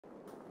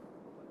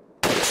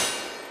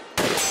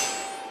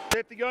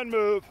Take the gun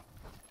move.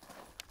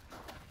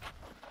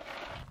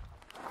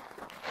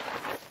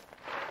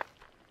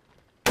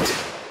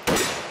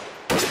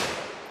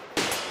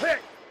 Hey,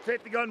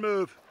 take the gun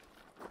move.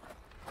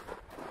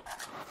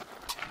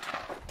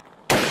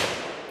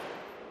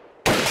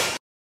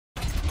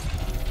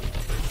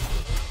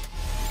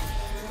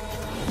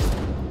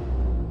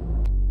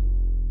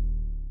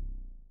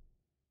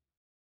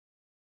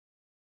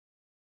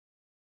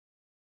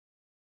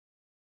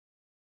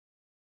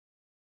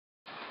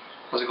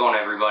 How's it going,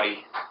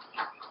 everybody?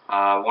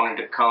 I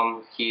wanted to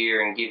come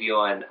here and give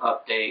you an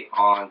update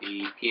on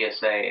the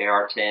PSA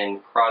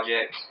AR10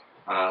 project.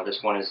 This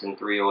one is in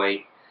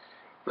 308.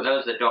 For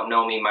those that don't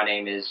know me, my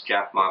name is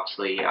Jack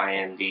Moxley. I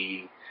am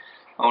the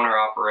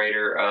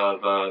owner-operator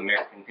of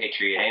American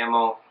Patriot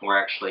Ammo. We're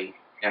actually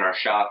in our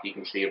shop. You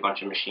can see a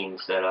bunch of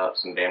machines set up,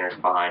 some banners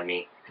behind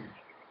me.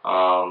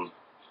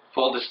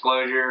 Full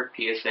disclosure,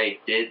 PSA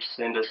did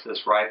send us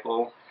this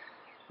rifle.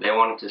 They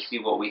wanted to see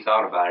what we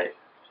thought about it.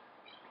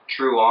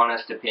 True,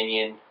 honest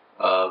opinion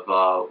of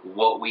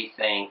what we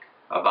think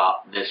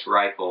about this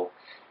rifle,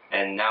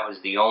 and that was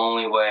the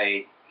only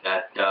way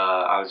that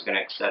I was going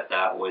to accept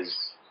that, was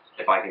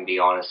if I can be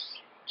honest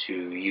to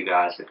you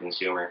guys, the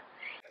consumer.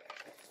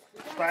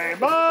 Stand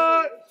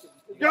by,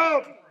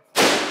 go!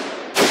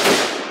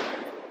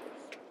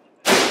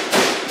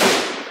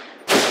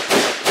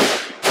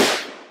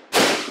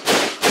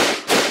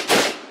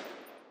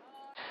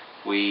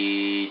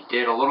 We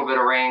did a little bit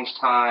of range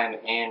time,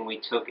 and we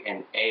took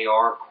an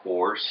AR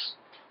course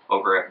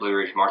over at Blue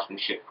Ridge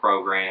Marksmanship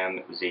Program.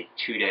 It was a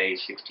 2-day,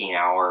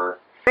 16-hour.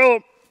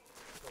 Go!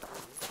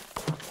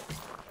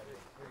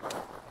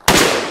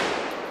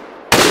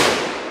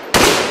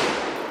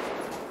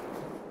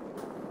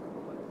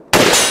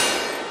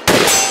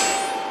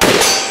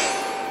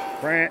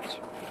 France.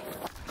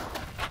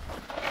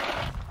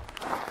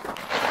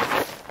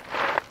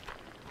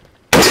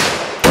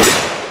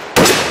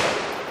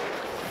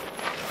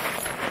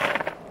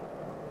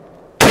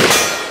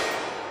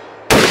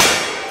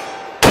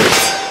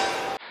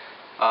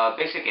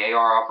 Basic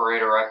AR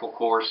operator rifle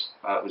course.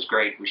 It was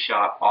great. We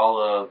shot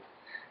all of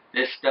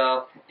this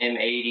stuff,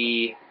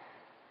 M80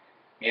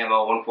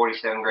 ammo,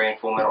 147 grain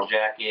full metal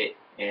jacket,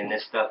 and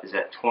this stuff is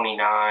at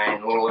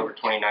 29, a little over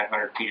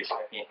 2,900 feet a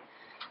second.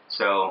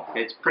 So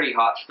it's pretty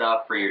hot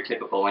stuff for your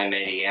typical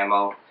M80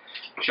 ammo.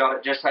 Shot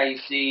it just how you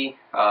see.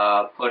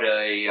 Put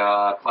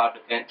a cloud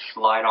defense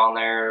light on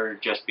there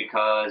just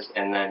because,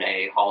 and then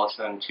a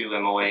Holosun 2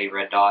 MOE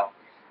red dot.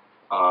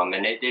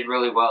 And it did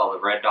really well. The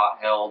red dot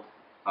held.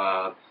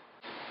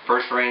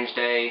 First range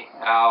day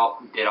out,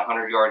 did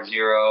 100-yard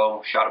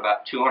zero, shot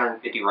about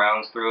 250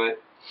 rounds through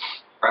it.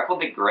 Rifle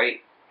did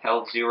great,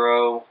 held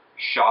zero,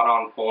 shot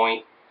on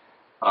point.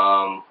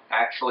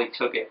 Actually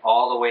took it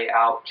all the way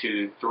out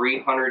to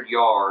 300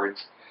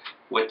 yards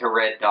with the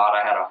red dot.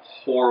 I had a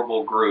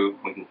horrible group.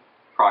 We can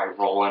probably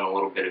roll in a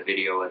little bit of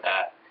video of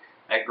that.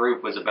 That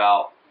group was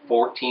about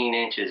 14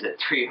 inches at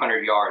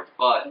 300 yards,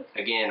 but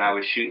again, I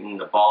was shooting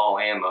the ball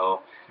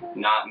ammo,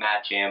 not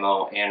match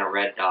ammo, and a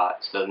red dot.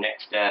 So the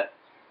next step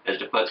is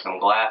to put some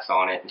glass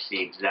on it and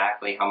see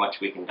exactly how much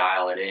we can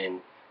dial it in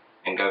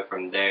and go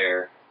from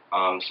there.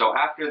 So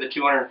after the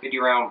 250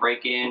 round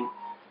break-in,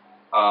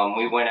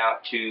 we went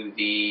out to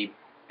the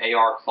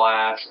AR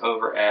class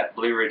over at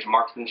Blue Ridge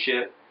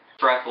Marksmanship.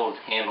 This rifle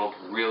handled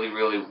really,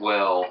 really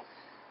well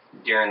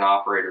during the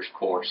operator's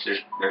course.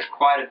 There's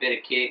quite a bit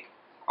of kick,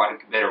 quite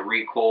a bit of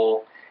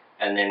recoil,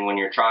 and then when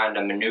you're trying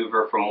to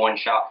maneuver from one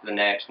shot to the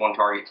next, one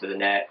target to the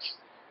next,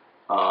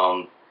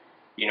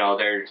 you know,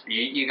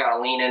 you got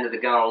to lean into the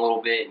gun a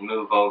little bit and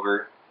move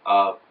over.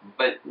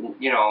 But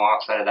you know,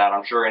 outside of that,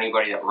 I'm sure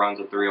anybody that runs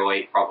a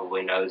 308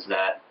 probably knows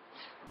that.